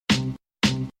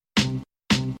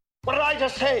What did I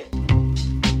just say?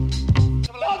 1.21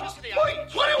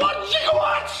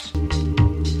 gigawatts!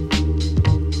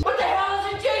 What the hell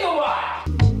is a gigawatt?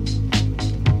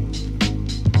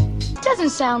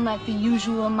 Doesn't sound like the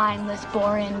usual mindless,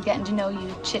 boring, getting to know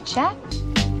you chit-chat.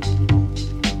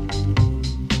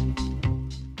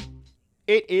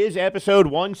 It is episode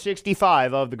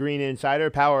 165 of The Green Insider,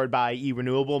 powered by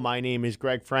Renewable. My name is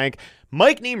Greg Frank.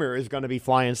 Mike Niemer is going to be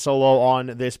flying solo on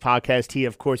this podcast. He,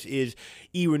 of course, is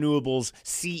Renewable's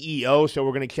CEO, so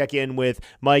we're going to check in with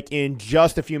Mike in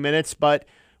just a few minutes, but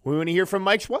we want to hear from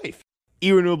Mike's wife,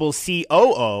 Renewable's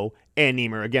COO, Ann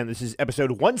Niemer. Again, this is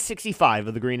episode 165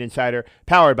 of The Green Insider,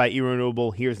 powered by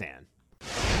Renewable. Here's Ann.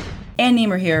 Ann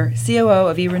Niemer here, COO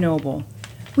of Renewable.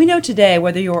 We know today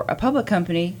whether you're a public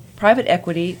company, private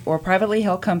equity, or privately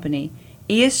held company,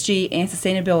 ESG and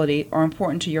sustainability are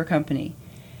important to your company.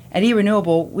 At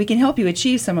Renewable, we can help you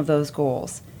achieve some of those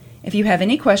goals. If you have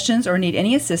any questions or need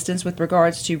any assistance with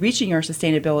regards to reaching your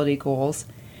sustainability goals,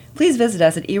 please visit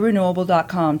us at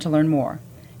erenewable.com to learn more.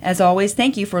 As always,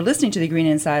 thank you for listening to The Green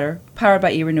Insider, powered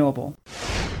by Renewable.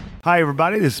 Hi,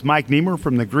 everybody. This is Mike Niemer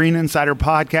from the Green Insider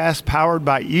podcast, powered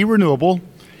by Renewable,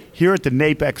 here at the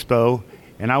NAPE Expo.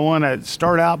 And I want to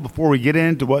start out, before we get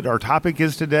into what our topic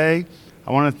is today,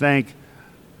 I want to thank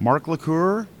Mark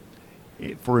LaCour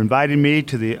for inviting me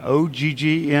to the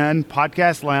OGGN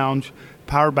Podcast Lounge,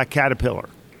 powered by Caterpillar.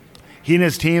 He and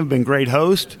his team have been great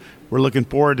hosts. We're looking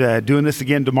forward to doing this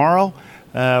again tomorrow.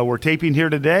 We're taping here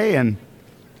today, and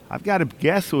I've got a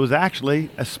guest who was actually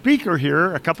a speaker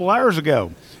here a couple hours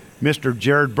ago, Mr.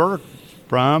 Jared Burke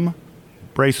from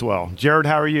Bracewell. Jared,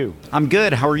 how are you? I'm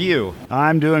good. How are you?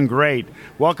 I'm doing great.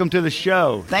 Welcome to the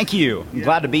show. Thank you. I'm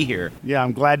glad to be here. Yeah,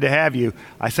 I'm glad to have you.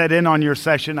 I sat in on your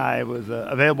session. I was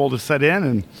available to sit in,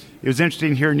 and it was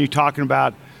interesting hearing you talking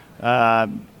about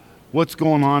what's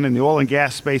going on in the oil and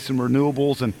gas space and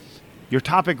renewables, and your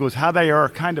topic was how they are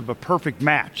kind of a perfect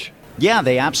match. Yeah,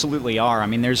 they absolutely are. I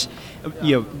mean, there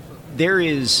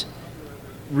is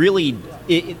really,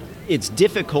 it's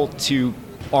difficult to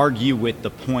argue with the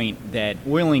point that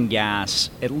oil and gas,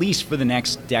 at least for the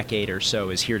next decade or so,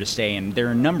 is here to stay. And there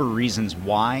are a number of reasons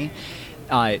why.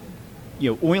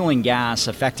 Oil and gas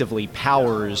effectively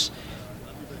powers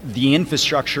the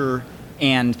infrastructure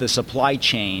and the supply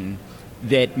chain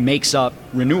that makes up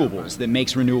renewables, that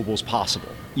makes renewables possible.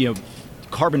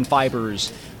 Carbon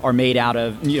fibers are made out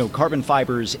of, carbon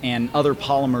fibers and other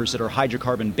polymers that are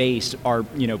hydrocarbon based are,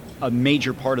 a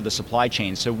major part of the supply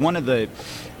chain. So one of the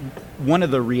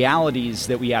realities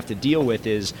that we have to deal with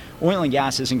is oil and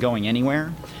gas isn't going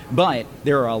anywhere, but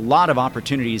there are a lot of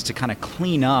opportunities to kind of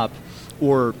clean up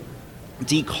or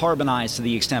decarbonize to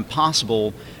the extent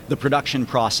possible the production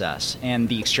process and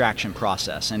the extraction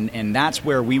process. And that's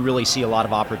where we really see a lot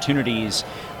of opportunities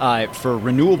for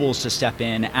renewables to step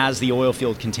in as the oil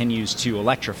field continues to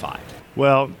electrify.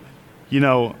 Well,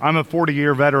 I'm a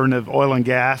 40-year veteran of oil and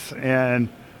gas, and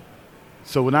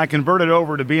so when I converted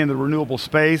over to be in the renewable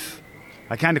space,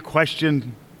 I kind of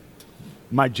questioned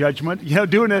my judgment,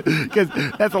 doing it, because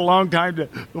that's a long time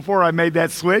before I made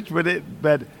that switch.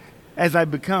 But as I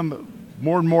become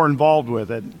more and more involved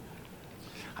with it,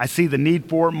 I see the need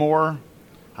for it more,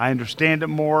 I understand it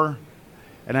more,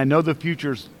 and I know the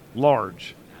future's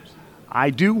large.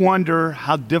 I do wonder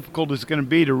how difficult it's going to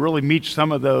be to really meet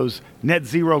some of those net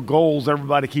zero goals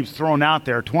everybody keeps throwing out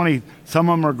there. Some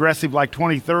of them are aggressive, like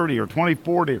 2030 or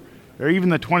 2040, or even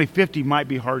the 2050 might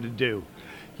be hard to do.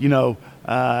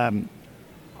 I'm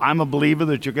a believer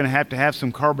that you're going to have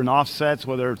some carbon offsets,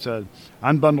 whether it's a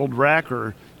unbundled REC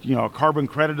or a carbon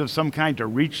credit of some kind to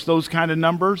reach those kind of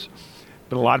numbers.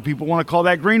 But a lot of people want to call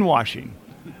that greenwashing.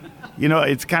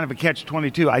 It's kind of a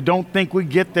catch-22. I don't think we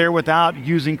get there without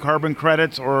using carbon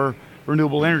credits or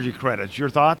renewable energy credits. Your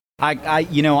thoughts?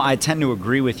 I tend to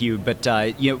agree with you, but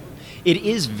it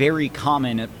is very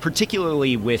common,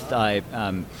 particularly with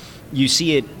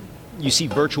you see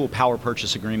virtual power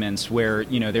purchase agreements where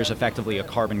there's effectively a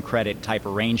carbon credit type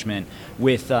arrangement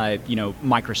with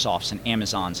Microsofts and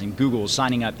Amazons and Googles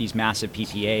signing up these massive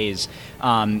PPAs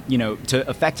to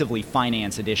effectively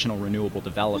finance additional renewable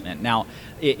development. Now,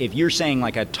 if you're saying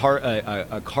like a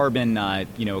carbon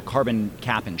carbon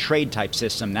cap and trade type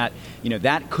system, that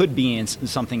that could be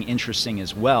something interesting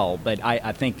as well. But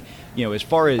I think as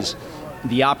far as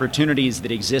the opportunities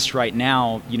that exist right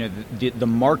now, the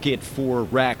market for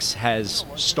RECs has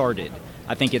started.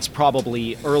 I think it's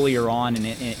probably earlier on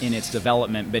in its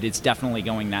development, but it's definitely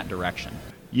going that direction.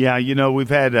 Yeah, we've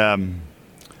had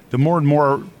the more and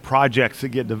more projects that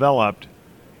get developed,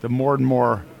 the more and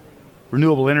more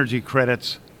renewable energy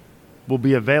credits will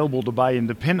be available to buy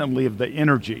independently of the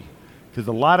energy. Because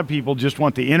a lot of people just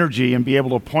want the energy and be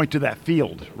able to point to that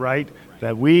field, right?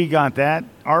 That we got that,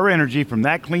 our energy from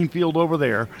that clean field over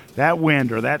there, that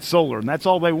wind or that solar, and that's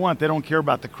all they want. They don't care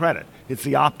about the credit. It's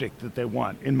the optic that they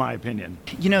want, in my opinion.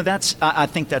 I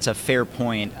think that's a fair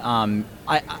point.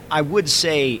 I would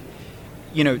say,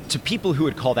 to people who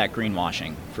would call that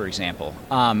greenwashing, for example,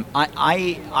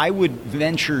 I would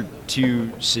venture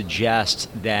to suggest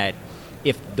that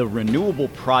if the renewable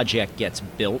project gets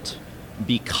built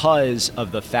because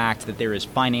of the fact that there is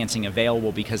financing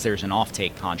available because there's an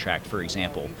offtake contract, for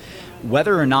example,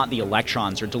 whether or not the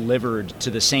electrons are delivered to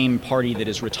the same party that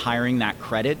is retiring that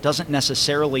credit doesn't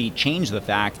necessarily change the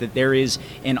fact that there is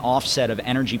an offset of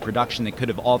energy production that could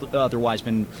have otherwise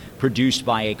been produced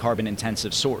by a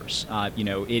carbon-intensive source.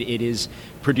 It is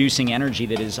producing energy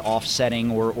that is offsetting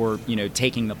or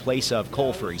taking the place of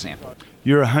coal, for example.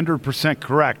 You're 100%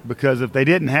 correct, because if they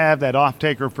didn't have that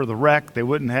off-taker for the REC, they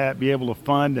wouldn't be able to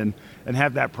fund and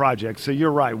have that project. So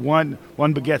you're right, one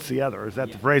begets the other. Is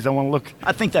that the phrase I want to look?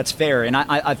 I think that's fair, and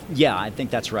I think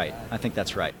that's right. I think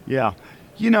that's right. Yeah.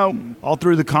 All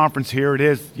through the conference here, it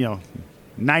is,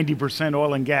 90%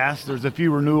 oil and gas. There's a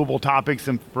few renewable topics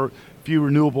and a few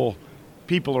renewable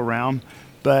people around,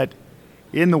 but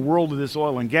in the world of this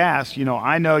oil and gas,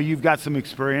 I know you've got some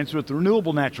experience with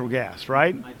renewable natural gas,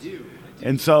 right? I do.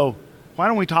 And so why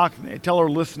don't we tell our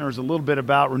listeners a little bit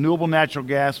about renewable natural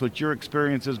gas, what your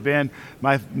experience has been.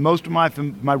 Most of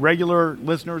my regular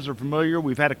listeners are familiar.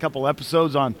 We've had a couple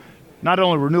episodes on not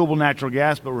only renewable natural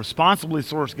gas, but responsibly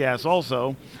sourced gas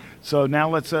also. So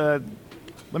now let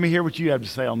me hear what you have to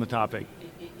say on the topic.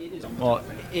 Well,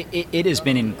 it has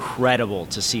been incredible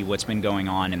to see what's been going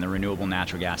on in the renewable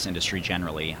natural gas industry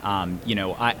generally. And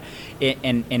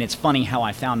it's funny how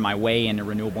I found my way into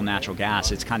renewable natural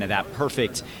gas. It's kind of that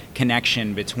perfect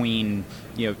connection between,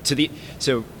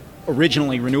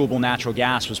 originally renewable natural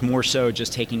gas was more so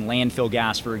just taking landfill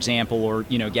gas, for example, or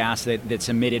gas that's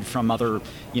emitted from other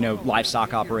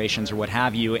livestock operations or what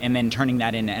have you, and then turning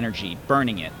that into energy,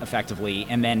 burning it effectively,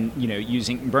 and then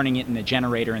burning it in a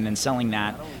generator and then selling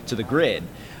that to the grid.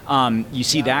 You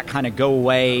see that kind of go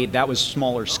away. That was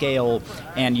smaller scale,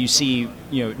 and you see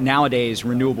nowadays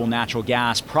renewable natural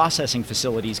gas processing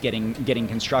facilities getting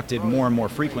constructed more and more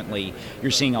frequently.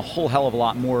 You're seeing a whole hell of a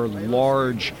lot more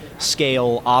large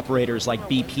scale operators like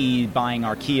BP buying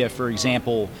Archaea, for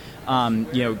example.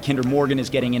 Kinder Morgan is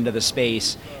getting into the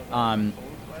space.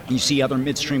 You see other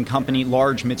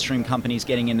large midstream companies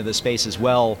getting into the space as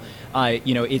well.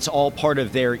 It's all part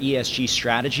of their ESG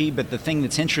strategy, but the thing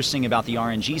that's interesting about the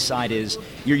RNG side is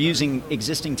you're using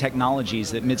existing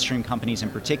technologies that midstream companies in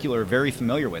particular are very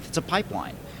familiar with. It's a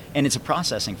pipeline, and it's a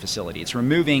processing facility. It's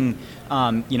removing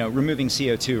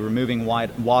CO2, removing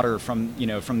water from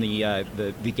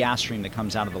the gas stream that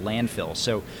comes out of the landfill.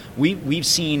 So we've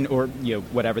seen, or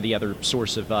whatever the other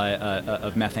source of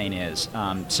methane is.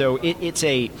 So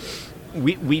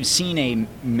we've seen a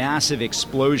massive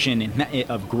explosion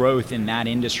of growth in that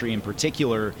industry in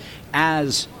particular,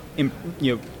 as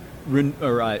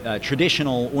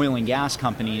traditional oil and gas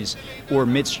companies or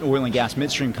oil and gas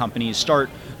midstream companies start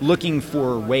looking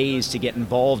for ways to get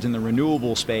involved in the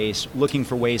renewable space, looking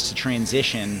for ways to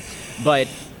transition, but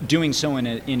doing so in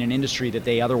an industry that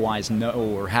they otherwise know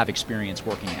or have experience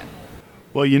working in.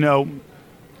 Well,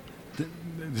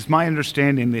 it's my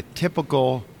understanding the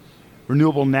typical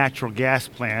renewable natural gas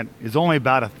plant is only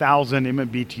about 1,000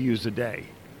 MMBTUs a day.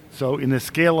 So in the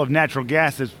scale of natural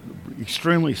gas, it's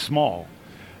extremely small.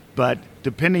 But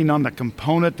depending on the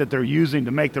component that they're using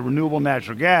to make the renewable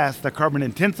natural gas, the carbon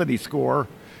intensity score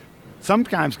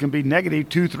sometimes can be negative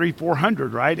 200, 300,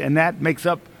 400, right? And that makes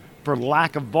up for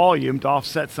lack of volume to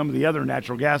offset some of the other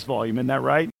natural gas volume. Isn't that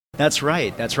right? That's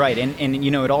right. And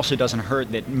it also doesn't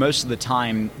hurt that most of the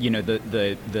time,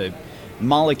 the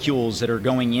molecules that are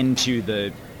going into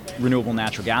the renewable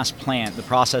natural gas plant, the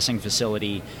processing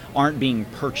facility, aren't being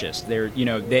purchased.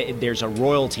 There's a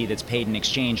royalty that's paid in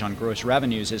exchange on gross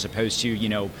revenues, as opposed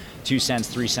to 2 cents,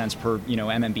 3 cents per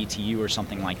MMBTU or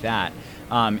something like that.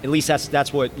 At least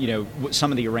that's what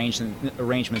some of the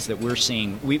arrangements that we're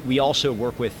seeing. We also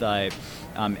work with at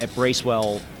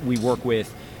Bracewell. We work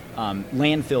with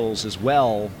landfills as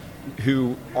well,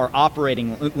 who are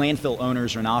operating, landfill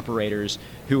owners and operators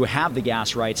who have the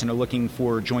gas rights and are looking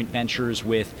for joint ventures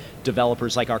with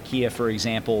developers like Archaea, for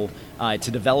example,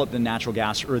 to develop the natural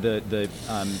gas or the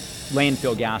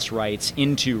landfill gas rights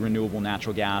into renewable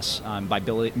natural gas by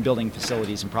building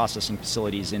facilities and processing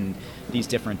facilities in these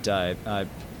different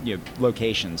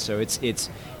locations. So it's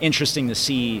interesting to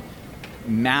see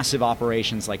massive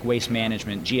operations like Waste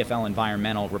Management, GFL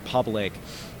Environmental, Republic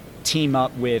team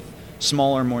up with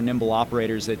smaller, more nimble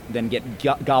operators that then get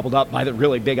gobbled up by the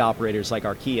really big operators like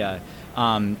Archaea,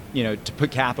 to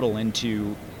put capital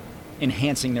into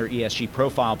enhancing their ESG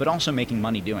profile, but also making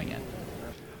money doing it.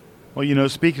 Well,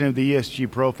 speaking of the ESG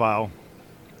profile,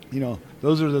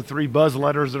 those are the three buzz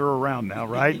letters that are around now,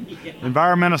 right?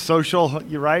 Environmental, social,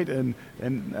 you're right, and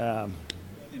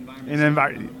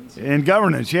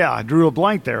governance. Yeah, I drew a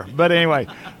blank there. But anyway,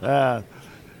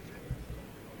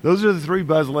 those are the three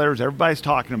buzz letters everybody's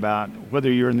talking about,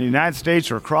 whether you're in the United States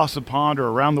or across the pond or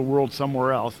around the world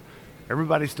somewhere else.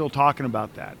 Everybody's still talking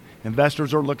about that.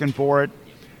 Investors are looking for it.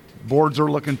 Boards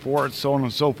are looking for it, so on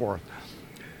and so forth.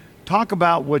 Talk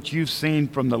about what you've seen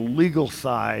from the legal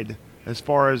side as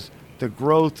far as the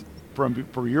growth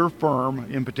for your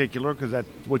firm in particular, because that's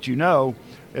what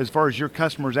as far as your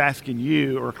customers asking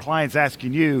you or clients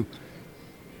asking you,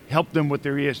 help them with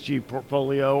their ESG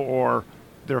portfolio or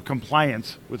their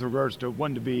compliance with regards to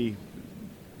wanting to be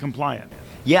compliant.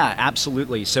 Yeah,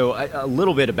 absolutely. So a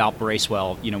little bit about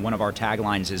Bracewell. One of our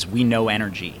taglines is "We know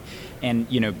energy," and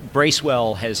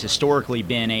Bracewell has historically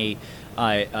been a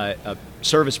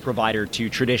service provider to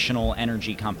traditional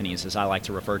energy companies, as I like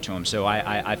to refer to them. So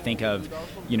I think of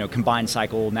combined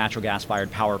cycle natural gas fired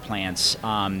power plants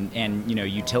and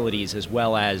utilities, as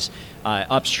well as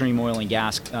upstream oil and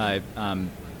gas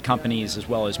companies, as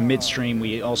well as midstream.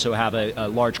 We also have a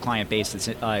large client base that's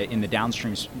in the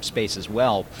downstream space as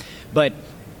well. But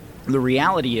the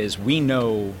reality is we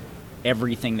know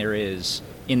everything there is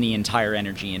in the entire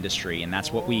energy industry, and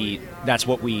that's what we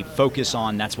focus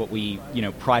on. That's what we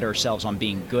pride ourselves on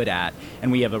being good at,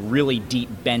 and we have a really deep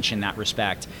bench in that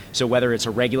respect. So whether it's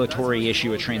a regulatory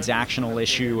issue, a transactional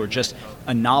issue, or just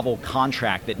a novel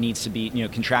contract that needs to be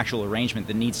contractual arrangement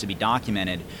that needs to be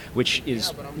documented, which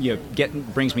is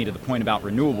brings me to the point about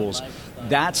renewables.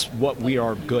 That's what we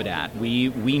are good at.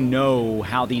 We know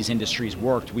how these industries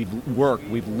work.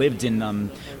 We've lived in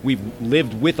them. We've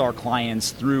lived with our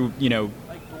clients through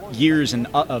years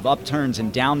of upturns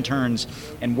and downturns,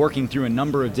 and working through a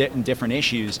number of different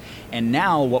issues. And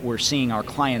now what we're seeing our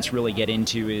clients really get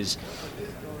into is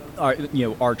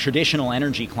our traditional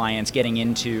energy clients getting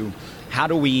into how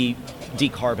do we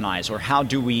decarbonize, or how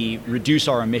do we reduce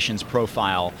our emissions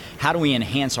profile? How do we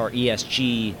enhance our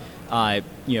ESG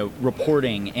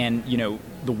reporting? And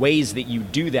the ways that you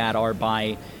do that are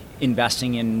by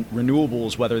investing in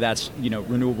renewables, whether that's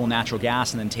renewable natural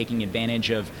gas, and then taking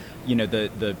advantage of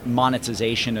the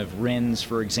monetization of RINs,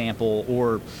 for example,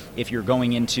 or if you're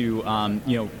going into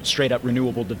straight up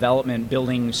renewable development,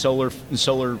 building solar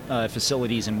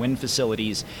facilities and wind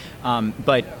facilities.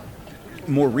 But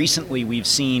more recently, we've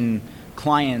seen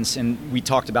clients, and we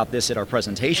talked about this at our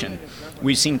presentation,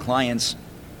 we've seen clients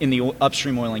in the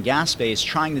upstream oil and gas space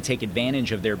trying to take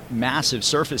advantage of their massive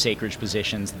surface acreage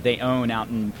positions that they own out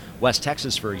in West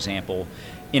Texas, for example,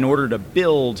 in order to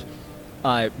build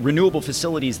renewable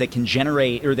facilities that can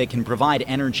generate, or they can provide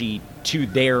energy to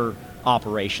their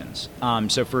operations.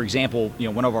 So for example,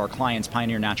 one of our clients,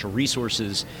 Pioneer Natural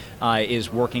Resources,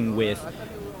 is working with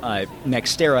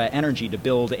NextEra Energy to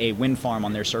build a wind farm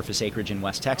on their surface acreage in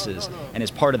West Texas. And as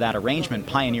part of that arrangement,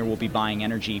 Pioneer will be buying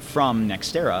energy from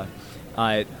NextEra.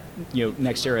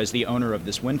 NextEra is the owner of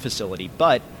this wind facility,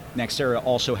 but NextEra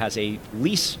also has a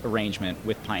lease arrangement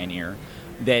with Pioneer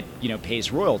that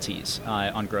pays royalties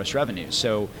on gross revenue.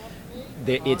 So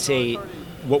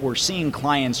what we're seeing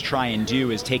clients try and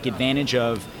do is take advantage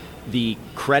of the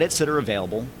credits that are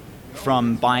available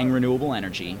from buying renewable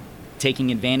energy,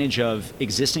 taking advantage of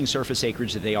existing surface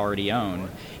acreage that they already own,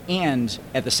 and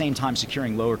at the same time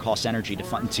securing lower cost energy to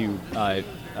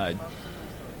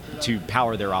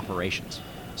power their operations.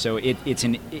 So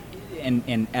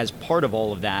and as part of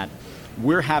all of that,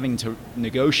 we're having to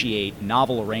negotiate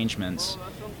novel arrangements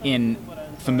in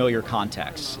familiar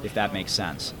contexts, if that makes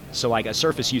sense. So like a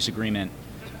surface use agreement,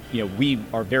 we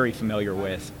are very familiar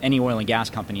with, any oil and gas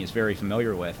company is very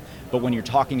familiar with, but when you're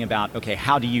talking about, okay,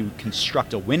 how do you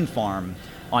construct a wind farm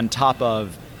on top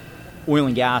of oil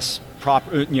and gas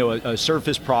a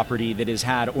surface property that has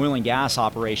had oil and gas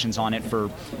operations on it for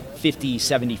 50,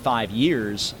 75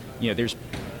 years, there's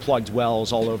plugged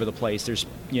wells all over the place, there's,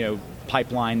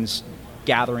 pipelines,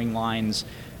 gathering lines,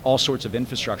 all sorts of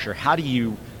infrastructure. How do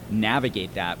you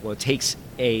navigate that? Well, it takes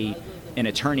an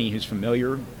attorney who's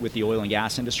familiar with the oil and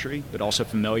gas industry, but also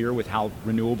familiar with how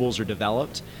renewables are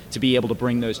developed, to be able to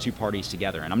bring those two parties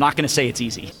together. And I'm not going to say it's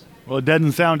easy. Well, it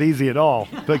doesn't sound easy at all.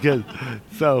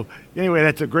 So anyway,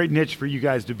 that's a great niche for you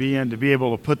guys to be in, to be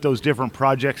able to put those different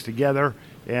projects together.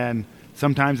 And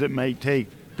sometimes it may take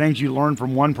things you learn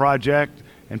from one project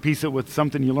and piece it with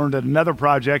something you learned at another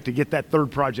project to get that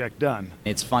third project done.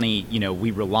 It's funny,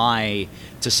 we rely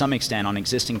to some extent on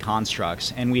existing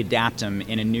constructs and we adapt them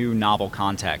in a new novel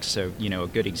context. So, a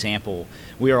good example,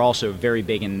 we are also very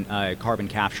big in carbon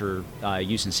capture,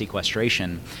 use and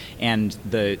sequestration, and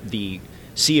the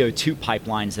CO2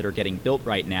 pipelines that are getting built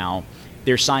right now,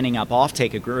 they're signing up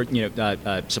offtake,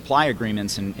 supply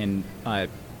agreements and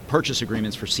purchase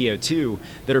agreements for CO2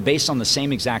 that are based on the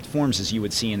same exact forms as you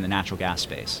would see in the natural gas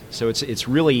space. So it's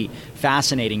really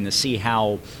fascinating to see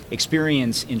how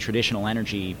experience in traditional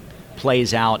energy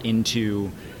plays out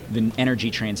into the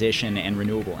energy transition and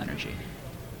renewable energy.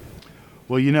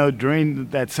 Well, during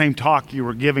that same talk you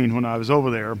were giving when I was over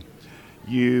there,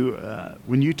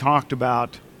 when you talked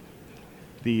about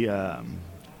the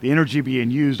energy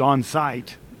being used on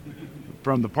site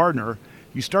from the partner,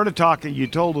 you started talking, you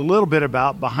told a little bit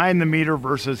about behind the meter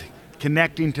versus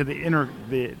connecting to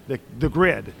the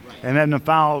grid, and then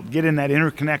get in that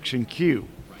interconnection queue.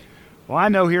 Well, I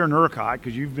know here in ERCOT,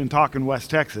 because you've been talking West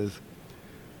Texas,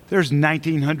 there's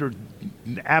 1,900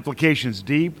 applications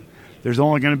deep. There's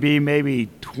only going to be maybe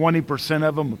 20%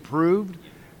 of them approved.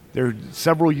 They're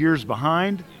several years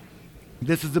behind.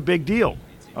 This is a big deal,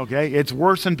 okay? It's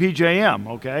worse than PJM,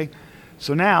 okay?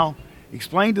 So now,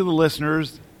 explain to the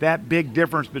listeners that big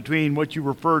difference between what you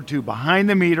referred to behind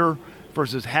the meter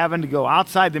versus having to go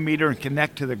outside the meter and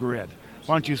connect to the grid.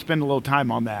 Why don't you spend a little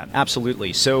time on that?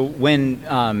 Absolutely. So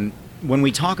when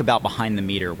we talk about behind the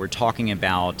meter, we're talking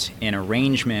about an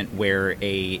arrangement where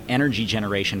a energy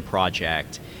generation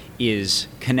project is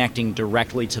connecting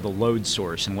directly to the load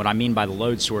source. And what I mean by the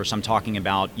load source, I'm talking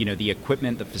about, the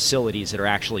equipment, the facilities that are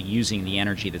actually using the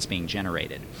energy that's being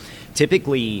generated.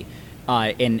 Typically,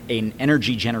 an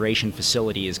energy generation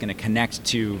facility is going to connect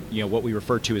to what we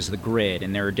refer to as the grid,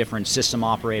 and there are different system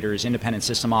operators, independent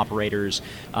system operators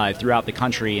throughout the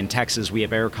country. In Texas, we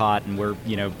have ERCOT, and we're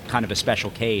kind of a special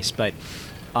case. But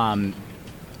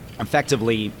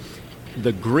effectively,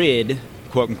 the grid,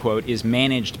 quote unquote, is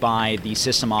managed by the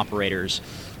system operators,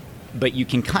 but you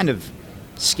can kind of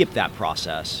skip that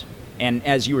process. And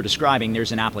as you were describing,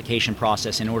 there's an application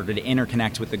process in order to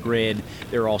interconnect with the grid.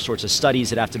 There are all sorts of studies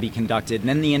that have to be conducted, and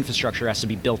then the infrastructure has to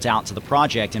be built out to the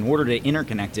project in order to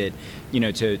interconnect it,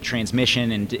 to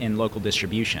transmission and local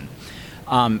distribution.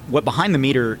 What behind the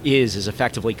meter is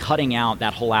effectively cutting out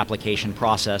that whole application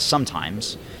process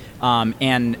sometimes,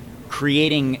 and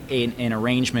creating an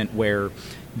arrangement where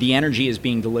the energy is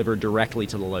being delivered directly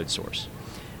to the load source.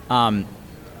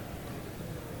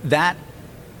 That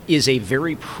is a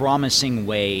very promising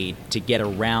way to get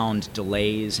around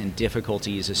delays and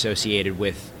difficulties associated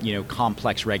with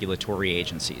complex regulatory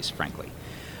agencies, frankly.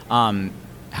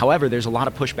 However, there's a lot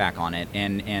of pushback on it,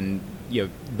 and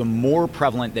the more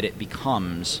prevalent that it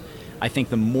becomes, I think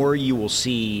the more you will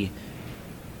see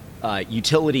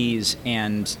utilities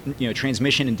and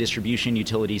transmission and distribution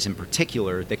utilities in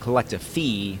particular that collect a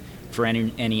fee for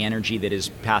any energy that is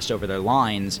passed over their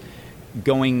lines,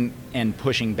 going and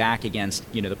pushing back against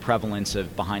the prevalence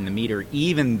of behind the meter,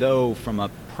 even though from a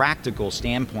practical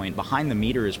standpoint, behind the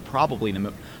meter is probably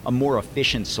a more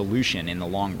efficient solution in the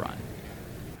long run.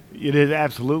 It is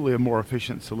absolutely a more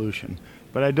efficient solution,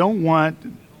 but I don't want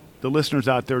the listeners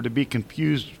out there to be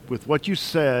confused with what you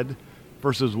said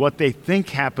versus what they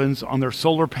think happens on their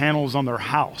solar panels on their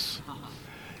house.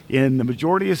 In the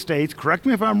majority of states, correct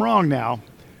me if I'm wrong now,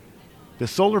 the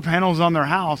solar panels on their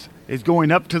house is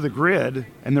going up to the grid,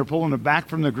 and they're pulling it back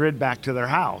from the grid back to their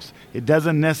house. It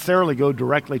doesn't necessarily go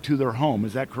directly to their home.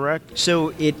 Is that correct?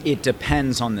 So it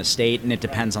depends on the state, and it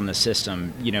depends on the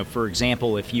system. For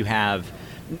example, if you have,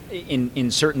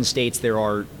 in certain states there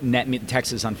are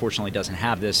Texas unfortunately doesn't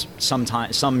have this.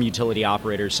 Sometimes some utility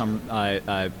operators, some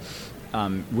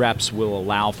reps will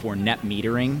allow for net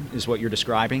metering, is what you're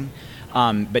describing.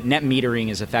 But net metering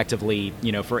is effectively,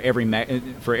 for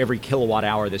every kilowatt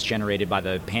hour that's generated by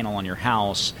the panel on your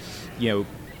house,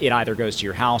 it either goes to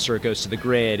your house or it goes to the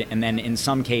grid. And then in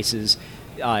some cases,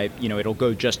 it'll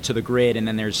go just to the grid, and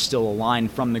then there's still a line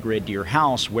from the grid to your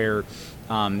house where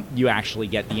you actually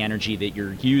get the energy that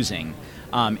you're using.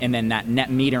 And then that net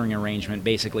metering arrangement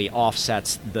basically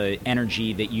offsets the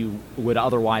energy that you would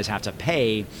otherwise have to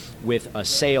pay with a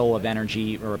sale of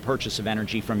energy or a purchase of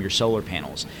energy from your solar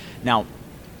panels. Now,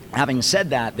 having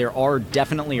said that, there are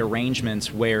definitely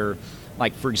arrangements where,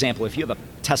 like, for example, if you have a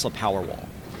Tesla Powerwall,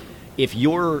 if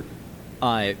your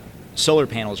solar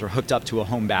panels are hooked up to a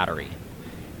home battery,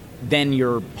 then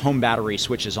your home battery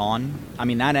switches on. I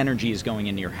mean, that energy is going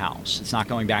into your house. It's not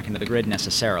going back into the grid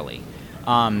necessarily.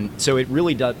 So it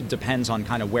really depends on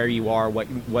kind of where you are,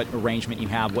 what arrangement you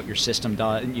have, what your system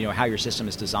does, how your system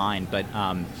is designed. But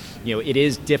it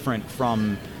is different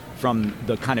from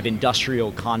the kind of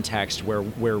industrial context where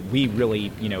we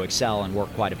really excel and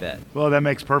work quite a bit. Well, that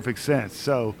makes perfect sense.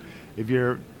 So if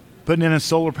you're putting in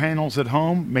solar panels at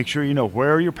home, make sure you know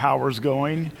where your power is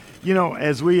going.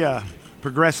 As we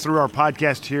progress through our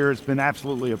podcast here, it's been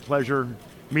absolutely a pleasure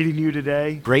meeting you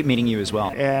today. Great meeting you as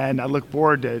well. And I look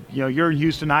forward to, you're in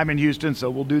Houston, I'm in Houston, so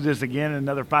we'll do this again in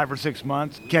another 5 or 6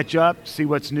 months. Catch up, see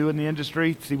what's new in the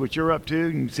industry, see what you're up to,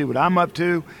 and see what I'm up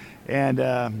to. And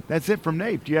that's it from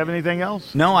NAPE. Do you have anything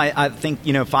else? No, I think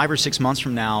 5 or 6 months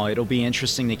from now, it'll be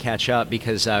interesting to catch up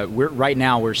because right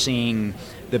now we're seeing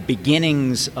the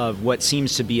beginnings of what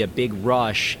seems to be a big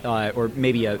rush or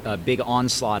maybe a big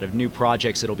onslaught of new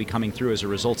projects that'll be coming through as a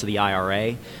result of the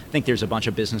IRA. I think there's a bunch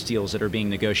of business deals that are being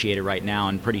negotiated right now,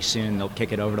 and pretty soon they'll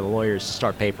kick it over to the lawyers to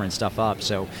start papering stuff up.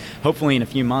 So hopefully in a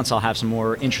few months I'll have some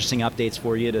more interesting updates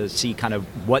for you to see kind of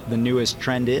what the newest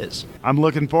trend is. I'm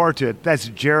looking forward to it. That's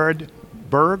Jared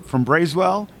Berg from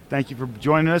Bracewell. Thank you for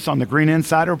joining us on the Green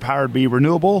Insider, powered by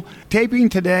Renewable. Taping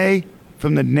today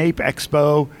from the NAPE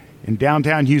Expo in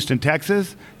downtown Houston,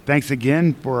 Texas. Thanks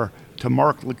again to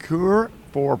Mark LeCoeur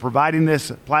for providing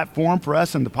this platform for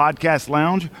us in the podcast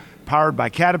lounge, powered by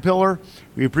Caterpillar.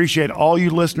 We appreciate all you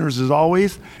listeners as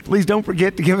always. Please don't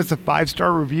forget to give us a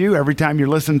 5-star review every time you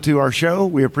listen to our show.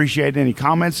 We appreciate any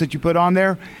comments that you put on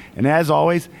there. And as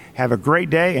always, have a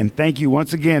great day, and thank you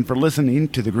once again for listening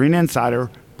to the Green Insider,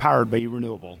 powered by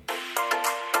Renewable.